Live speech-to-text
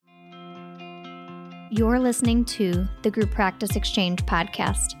You're listening to the Group Practice Exchange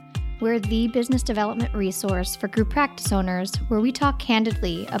podcast. We're the business development resource for group practice owners where we talk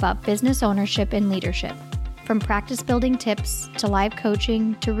candidly about business ownership and leadership. From practice building tips to live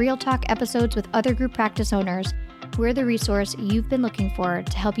coaching to real talk episodes with other group practice owners, we're the resource you've been looking for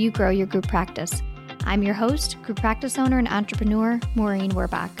to help you grow your group practice. I'm your host, group practice owner and entrepreneur, Maureen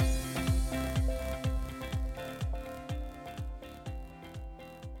Werbach.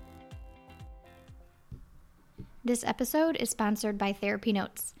 This episode is sponsored by Therapy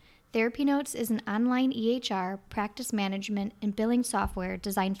Notes. Therapy Notes is an online EHR, practice management, and billing software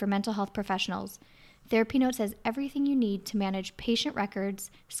designed for mental health professionals. Therapy Notes has everything you need to manage patient records,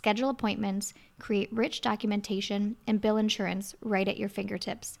 schedule appointments, create rich documentation, and bill insurance right at your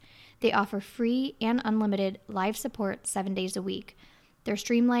fingertips. They offer free and unlimited live support 7 days a week. Their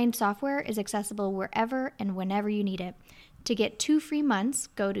streamlined software is accessible wherever and whenever you need it. To get 2 free months,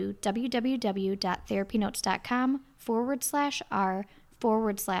 go to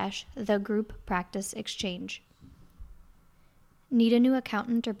www.therapynotes.com/r/the Group Practice Exchange. Need a new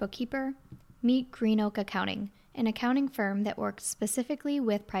accountant or bookkeeper? Meet Green Oak Accounting, an accounting firm that works specifically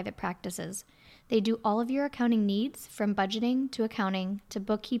with private practices. They do all of your accounting needs, from budgeting to accounting to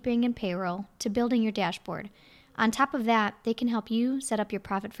bookkeeping and payroll to building your dashboard. On top of that, they can help you set up your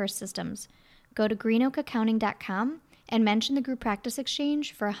Profit First systems. Go to greenoakaccounting.com and mention the Group Practice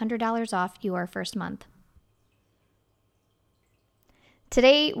Exchange for $100 off your first month.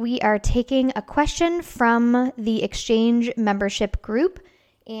 Today, we are taking a question from the Exchange membership group.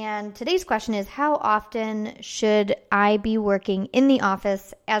 And today's question is, how often should I be working in the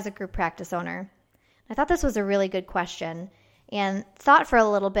office as a group practice owner? I thought this was a really good question and thought for a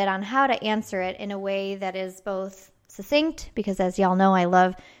little bit on how to answer it in a way that is both succinct, because as y'all know, I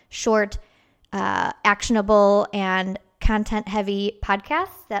love short, actionable, and content-heavy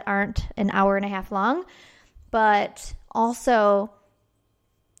podcasts that aren't an hour and a half long, but also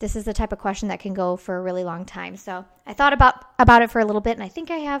this is the type of question that can go for a really long time. So I thought about it for a little bit, and I think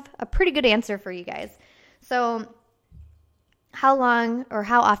I have a pretty good answer for you guys. So how long or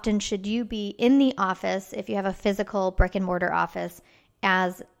how often should you be in the office if you have a physical brick and mortar office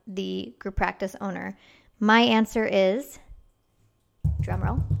as the group practice owner? My answer is, drum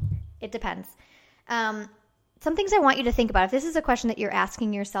roll, it depends. Some things I want you to think about. If this is a question that you're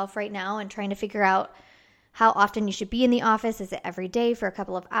asking yourself right now and trying to figure out how often you should be in the office, is it every day for a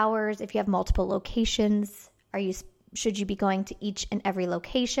couple of hours? If you have multiple locations, should you be going to each and every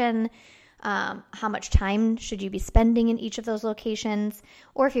location? How much time should you be spending in each of those locations?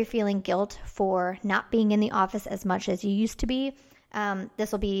 Or if you're feeling guilt for not being in the office as much as you used to be,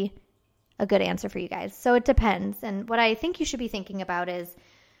 this will be a good answer for you guys. So it depends. And what I think you should be thinking about is,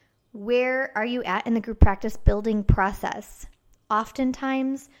 where are you at in the group practice building process?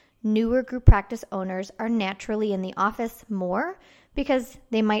 Oftentimes, newer group practice owners are naturally in the office more because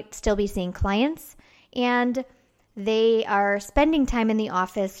they might still be seeing clients, and they are spending time in the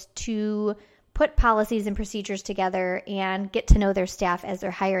office to put policies and procedures together and get to know their staff as they're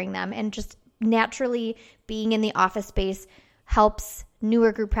hiring them. And just naturally being in the office space helps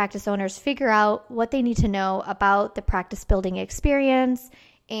newer group practice owners figure out what they need to know about the practice building experience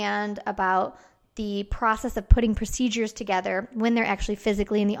and about the process of putting procedures together when they're actually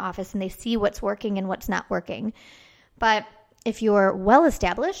physically in the office and they see what's working and what's not working. But if you're well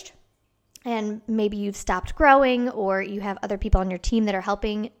established and maybe you've stopped growing or you have other people on your team that are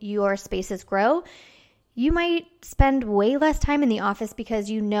helping your spaces grow, you might spend way less time in the office because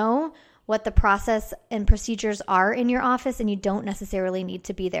you know what the process and procedures are in your office and you don't necessarily need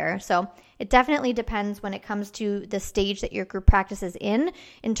to be there. So it definitely depends when it comes to the stage that your group practice is in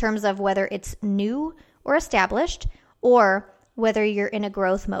terms of whether it's new or established or whether you're in a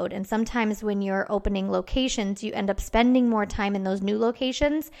growth mode. And sometimes when you're opening locations, you end up spending more time in those new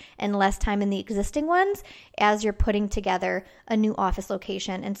locations and less time in the existing ones as you're putting together a new office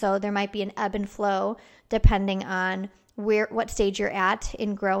location. And so there might be an ebb and flow depending on what stage you're at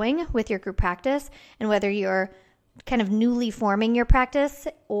in growing with your group practice and whether you're kind of newly forming your practice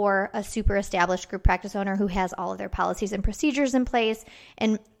or a super established group practice owner who has all of their policies and procedures in place,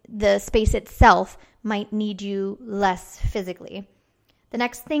 and the space itself might need you less physically. The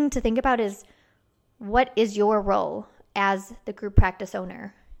next thing to think about is, what is your role as the group practice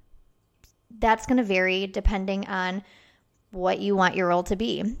owner? That's going to vary depending on what you want your role to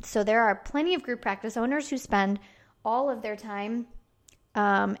be. So there are plenty of group practice owners who spend all of their time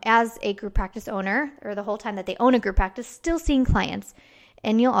as a group practice owner, or the whole time that they own a group practice, still seeing clients.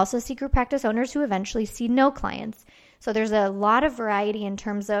 And you'll also see group practice owners who eventually see no clients. So there's a lot of variety in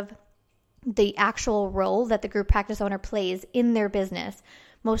terms of the actual role that the group practice owner plays in their business.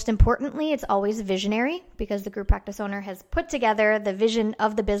 Most importantly, it's always visionary because the group practice owner has put together the vision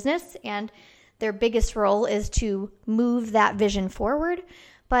of the business, and their biggest role is to move that vision forward.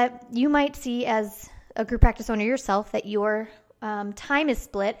 But you might see as a group practice owner yourself that your time is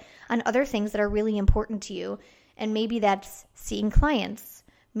split on other things that are really important to you. And maybe that's seeing clients.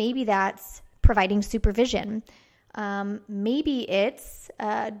 Maybe that's providing supervision. Maybe it's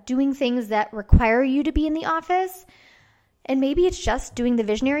doing things that require you to be in the office. And maybe it's just doing the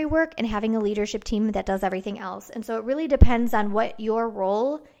visionary work and having a leadership team that does everything else. And so it really depends on what your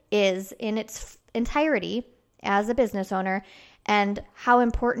role is in its entirety as a business owner and how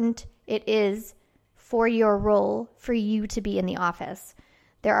important it is for your role for you to be in the office.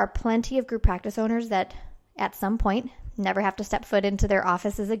 There are plenty of group practice owners that at some point never have to step foot into their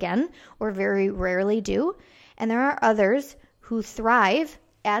offices again, or very rarely do. And there are others who thrive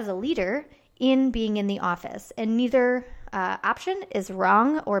as a leader in being in the office. And neither option is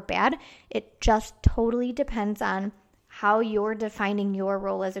wrong or bad. It just totally depends on how you're defining your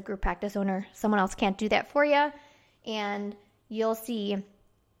role as a group practice owner. Someone else can't do that for you. And you'll see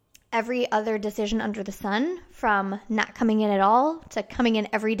every other decision under the sun, from not coming in at all to coming in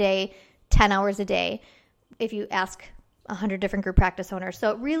every day, 10 hours a day, if you ask 100 different group practice owners.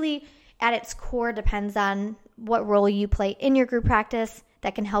 So it really, at its core, depends on what role you play in your group practice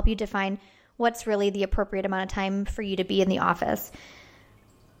that can help you define what's really the appropriate amount of time for you to be in the office.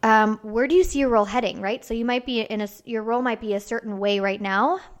 Where do you see your role heading, right? So you might be your role might be a certain way right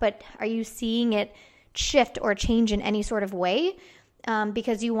now, but are you seeing it shift or change in any sort of way?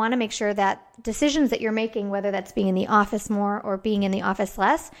 Because you want to make sure that decisions that you're making, whether that's being in the office more or being in the office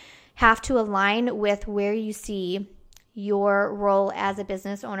less, have to align with where you see your role as a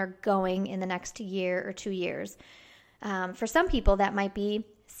business owner going in the next year or 2 years. For some people, that might be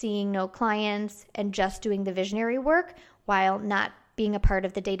seeing no clients and just doing the visionary work while not being a part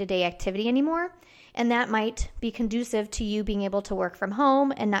of the day-to-day activity anymore. And that might be conducive to you being able to work from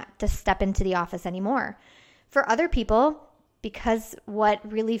home and not to step into the office anymore. For other people, because what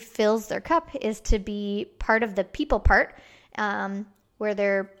really fills their cup is to be part of the people part, where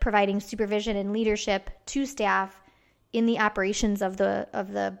they're providing supervision and leadership to staff in the operations of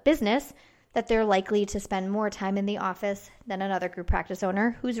the business, that they're likely to spend more time in the office than another group practice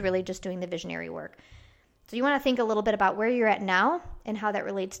owner who's really just doing the visionary work. So you want to think a little bit about where you're at now and how that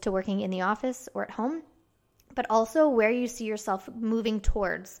relates to working in the office or at home, but also where you see yourself moving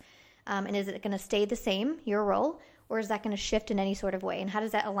towards. And is it going to stay the same, your role, or is that going to shift in any sort of way? And how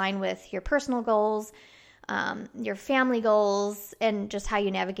does that align with your personal goals, your family goals, and just how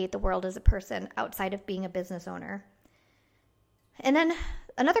you navigate the world as a person outside of being a business owner? And then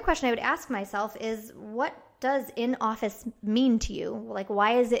another question I would ask myself is, what does in office mean to you? Like,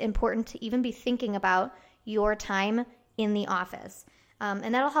 why is it important to even be thinking about your time in the office?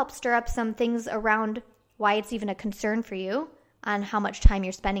 And that'll help stir up some things around why it's even a concern for you on how much time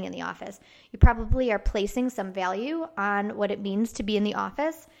you're spending in the office. You probably are placing some value on what it means to be in the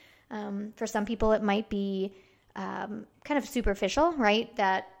office. For some people, it might be kind of superficial, right?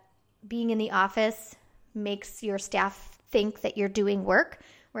 That being in the office makes your staff think that you're doing work.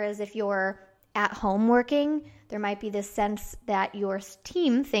 Whereas if you're at home working, there might be this sense that your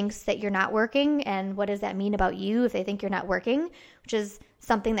team thinks that you're not working. And what does that mean about you if they think you're not working? Which is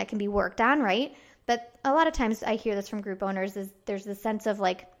something that can be worked on, right? But a lot of times I hear this from group owners is there's this sense of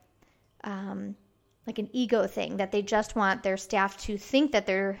like an ego thing, that they just want their staff to think that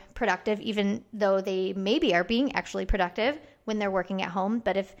they're productive, even though they maybe are being actually productive when they're working at home.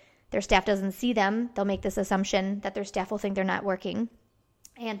 But if their staff doesn't see them, they'll make this assumption that their staff will think they're not working.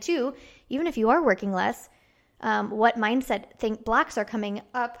 And two, even if you are working less, what mindset blocks are coming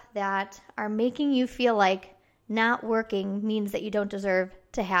up that are making you feel like not working means that you don't deserve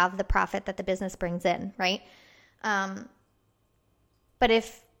to have the profit that the business brings in, right? But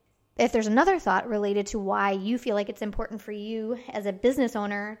if there's another thought related to why you feel like it's important for you as a business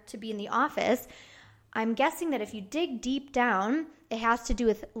owner to be in the office, I'm guessing that if you dig deep down, it has to do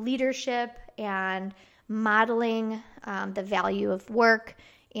with leadership and modeling the value of work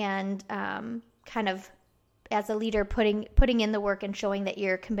and kind of as a leader putting in the work and showing that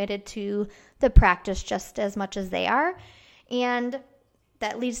you're committed to the practice just as much as they are. And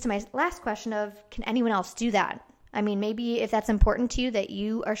that leads to my last question of, can anyone else do that? I mean, maybe if that's important to you, that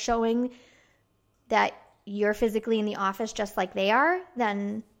you are showing that you're physically in the office just like they are,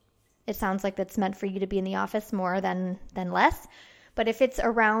 then it sounds like that's meant for you to be in the office more than less. But if it's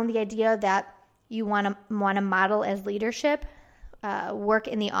around the idea that you want to model as leadership, work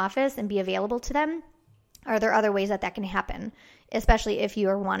in the office and be available to them, are there other ways that can happen, especially if you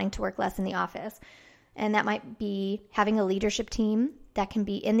are wanting to work less in the office? And that might be having a leadership team that can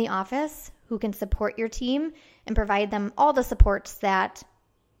be in the office, who can support your team and provide them all the supports that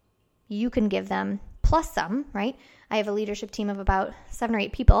you can give them, plus some, right? I have a leadership team of about 7 or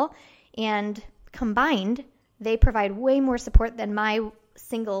 8 people, and combined, they provide way more support than my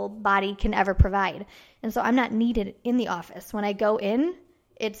single body can ever provide. And so I'm not needed in the office. When I go in,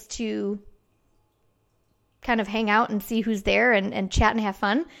 it's to kind of hang out and see who's there and chat and have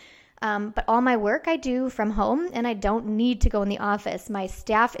fun. But all my work I do from home, and I don't need to go in the office. My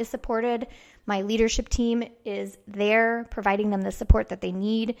staff is supported. My leadership team is there providing them the support that they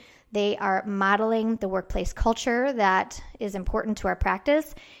need. They are modeling the workplace culture that is important to our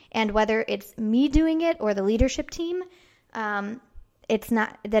practice. And whether it's me doing it or the leadership team,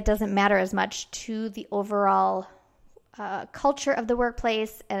 that doesn't matter as much to the overall culture of the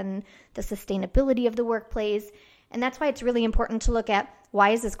workplace and the sustainability of the workplace. And that's why it's really important to look at,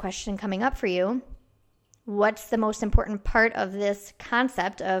 why is this question coming up for you? What's the most important part of this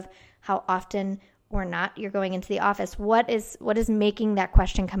concept of how often or not you're going into the office? What is making that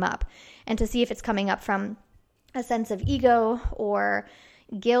question come up? And to see if it's coming up from a sense of ego or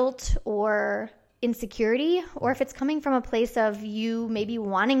guilt or insecurity, or if it's coming from a place of you maybe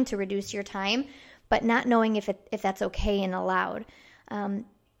wanting to reduce your time, but not knowing if that's okay and allowed.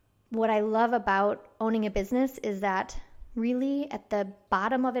 What I love about owning a business is that really at the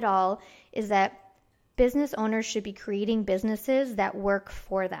bottom of it all is that business owners should be creating businesses that work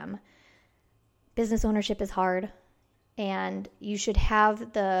for them. Business ownership is hard, and you should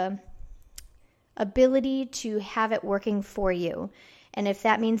have the ability to have it working for you. And if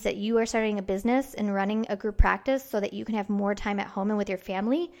that means that you are starting a business and running a group practice so that you can have more time at home and with your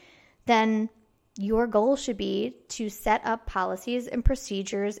family, then your goal should be to set up policies and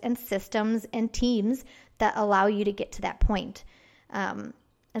procedures and systems and teams that allow you to get to that point. And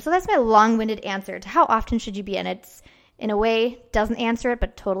so that's my long-winded answer to how often should you be in. It's, in a way, doesn't answer it,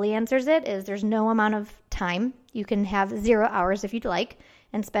 but totally answers it, is there's no amount of time. You can have 0 hours if you'd like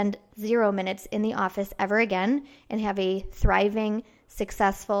and spend 0 minutes in the office ever again and have a thriving,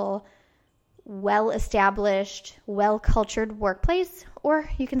 successful, well-established, well-cultured workplace, or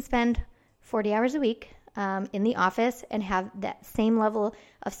you can spend 40 hours a week in the office and have that same level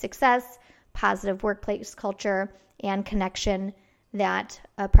of success, positive workplace culture, and connection that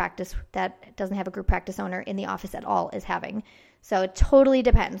a practice that doesn't have a group practice owner in the office at all is having. So it totally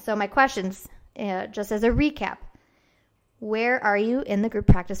depends. So my questions, just as a recap, where are you in the group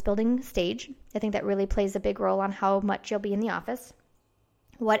practice building stage? I think that really plays a big role on how much you'll be in the office.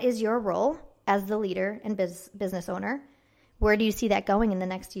 What is your role as the leader and business owner? Where do you see that going in the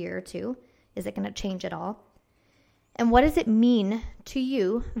next year or two? Is it going to change at all? And what does it mean to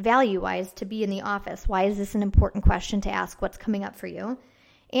you, value-wise, to be in the office? Why is this an important question to ask? What's coming up for you?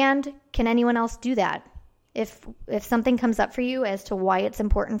 And can anyone else do that? If something comes up for you as to why it's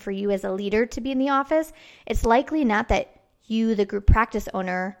important for you as a leader to be in the office, it's likely not that you, the group practice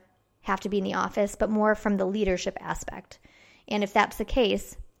owner, have to be in the office, but more from the leadership aspect. And if that's the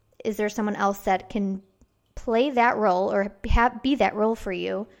case, is there someone else that can play that role or be that role for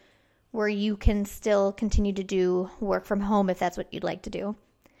you, where you can still continue to do work from home if that's what you'd like to do?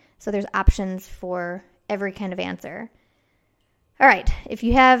 So there's options for every kind of answer. All right, if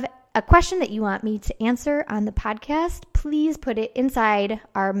you have a question that you want me to answer on the podcast, please put it inside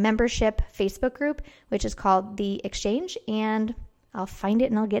our membership Facebook group, which is called The Exchange, and I'll find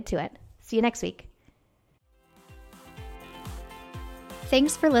it and I'll get to it. See you next week.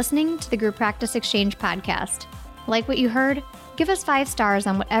 Thanks for listening to the Group Practice Exchange podcast. Like what you heard? Give us 5 stars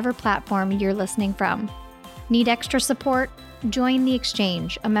on whatever platform you're listening from. Need extra support? Join The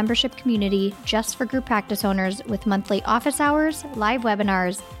Exchange, a membership community just for group practice owners with monthly office hours, live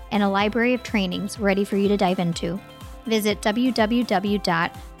webinars, and a library of trainings ready for you to dive into. Visit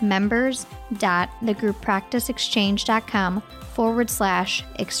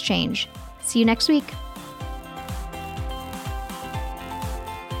www.members.thegrouppracticeexchange.com/exchange. See you next week.